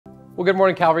Well, good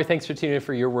morning, Calvary. Thanks for tuning in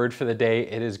for your word for the day.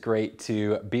 It is great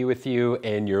to be with you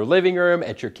in your living room,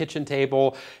 at your kitchen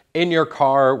table, in your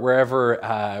car,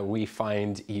 wherever we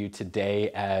find you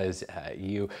today as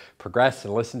you progress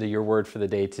and listen to your word for the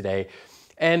day today.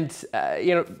 And,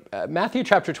 Matthew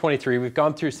chapter 23, we've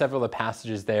gone through several of the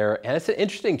passages there, and it's an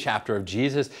interesting chapter of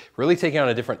Jesus really taking on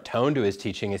a different tone to his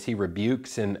teaching as he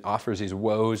rebukes and offers these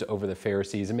woes over the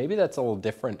Pharisees. And maybe that's a little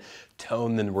different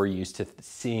tone than we're used to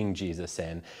seeing Jesus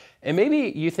in. And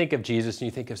maybe you think of Jesus and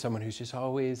you think of someone who's just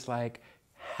always like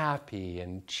happy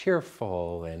and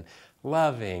cheerful and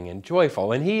loving and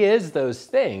joyful. And he is those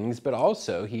things, but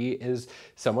also he is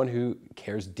someone who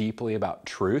cares deeply about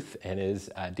truth and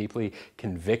is deeply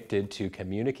convicted to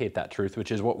communicate that truth,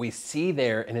 which is what we see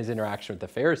there in his interaction with the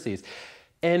Pharisees.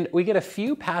 And we get a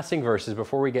few passing verses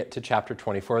before we get to chapter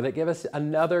 24 that give us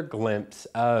another glimpse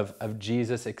of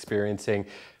Jesus experiencing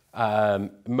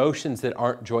emotions that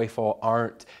aren't joyful,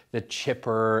 aren't the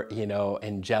chipper,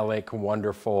 angelic,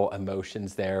 wonderful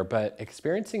emotions there, but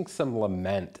experiencing some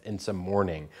lament and some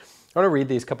mourning. I want to read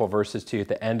these couple verses to you at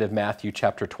the end of Matthew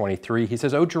chapter 23. He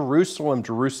says, "O Jerusalem,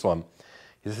 Jerusalem,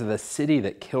 this is the city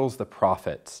that kills the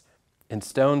prophets and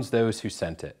stones those who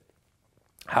sent it.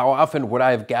 How often would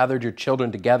I have gathered your children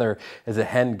together as a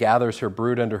hen gathers her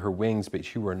brood under her wings,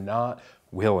 but you were not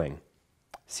willing.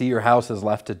 See, your house is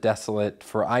left desolate,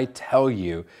 for I tell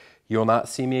you, you will not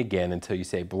see me again until you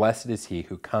say, 'Blessed is he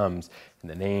who comes in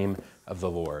the name of the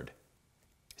Lord.'"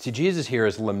 See, Jesus here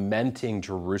is lamenting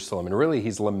Jerusalem, and really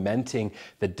he's lamenting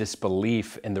the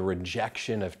disbelief and the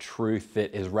rejection of truth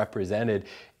that is represented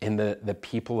in the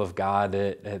people of God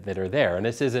that are there. And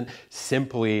this isn't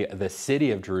simply the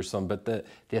city of Jerusalem, but the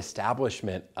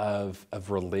establishment of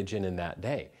religion in that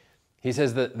day. He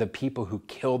says that the people who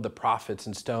killed the prophets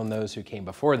and stoned those who came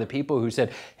before, the people who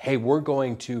said, hey, we're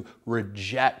going to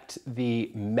reject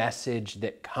the message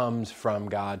that comes from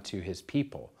God to his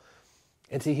people.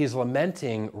 And see, he's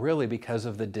lamenting really because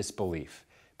of the disbelief,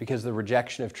 because of the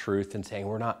rejection of truth and saying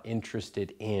we're not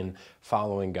interested in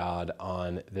following God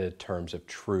on the terms of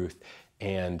truth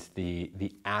and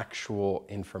the actual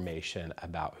information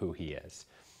about who he is.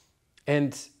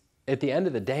 And at the end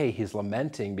of the day, he's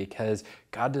lamenting because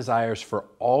God desires for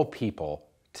all people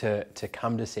to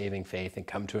come to saving faith and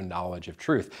come to a knowledge of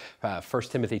truth. 1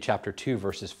 Timothy chapter 2,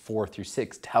 verses 4 through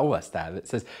 6 tell us that. It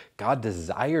says God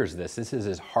desires this. This is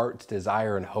his heart's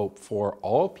desire and hope for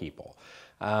all people.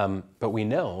 But we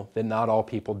know that not all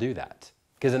people do that.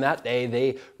 Because in that day,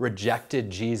 they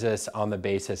rejected Jesus on the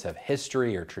basis of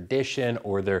history or tradition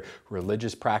or their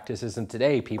religious practices. And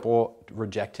today, people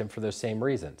reject him for those same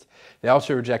reasons. They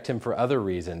also reject him for other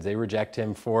reasons. They reject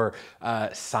him for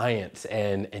science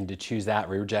and to choose that.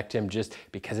 We reject him just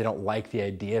because they don't like the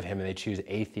idea of him and they choose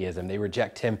atheism. They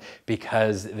reject him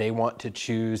because they want to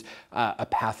choose a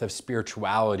path of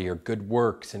spirituality or good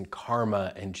works and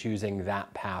karma and choosing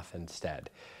that path instead.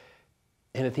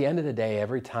 And at the end of the day,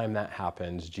 every time that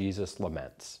happens, Jesus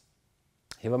laments.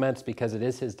 He laments because it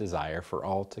is his desire for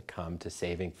all to come to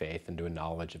saving faith and to a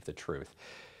knowledge of the truth.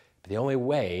 But the only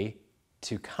way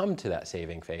to come to that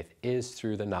saving faith is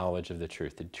through the knowledge of the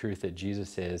truth that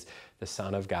Jesus is the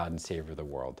Son of God and Savior of the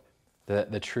world.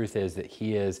 The truth is that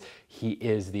he is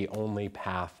the only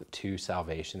path to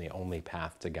salvation, the only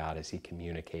path to God as he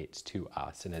communicates to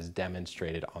us and is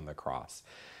demonstrated on the cross.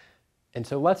 And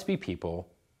so let's be people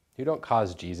who don't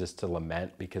cause Jesus to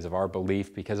lament because of our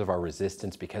belief, because of our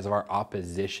resistance, because of our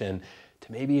opposition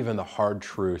to maybe even the hard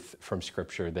truth from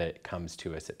Scripture that comes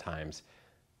to us at times.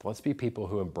 But let's be people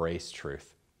who embrace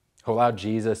truth, who allow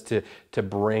Jesus to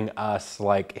bring us,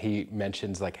 like he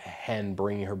mentions, like a hen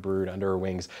bringing her brood under her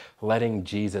wings, letting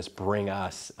Jesus bring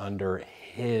us under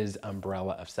his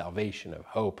umbrella of salvation, of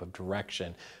hope, of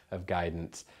direction, of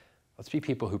guidance. Let's be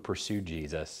people who pursue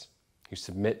Jesus, who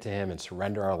submit to him and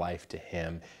surrender our life to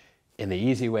him in the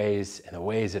easy ways, in the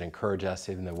ways that encourage us,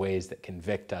 in the ways that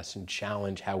convict us and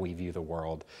challenge how we view the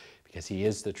world, because he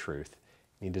is the truth.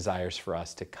 And he desires for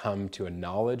us to come to a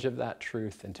knowledge of that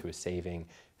truth and to a saving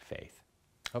faith.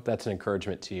 I hope that's an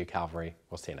encouragement to you, Calvary.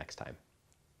 We'll see you next time.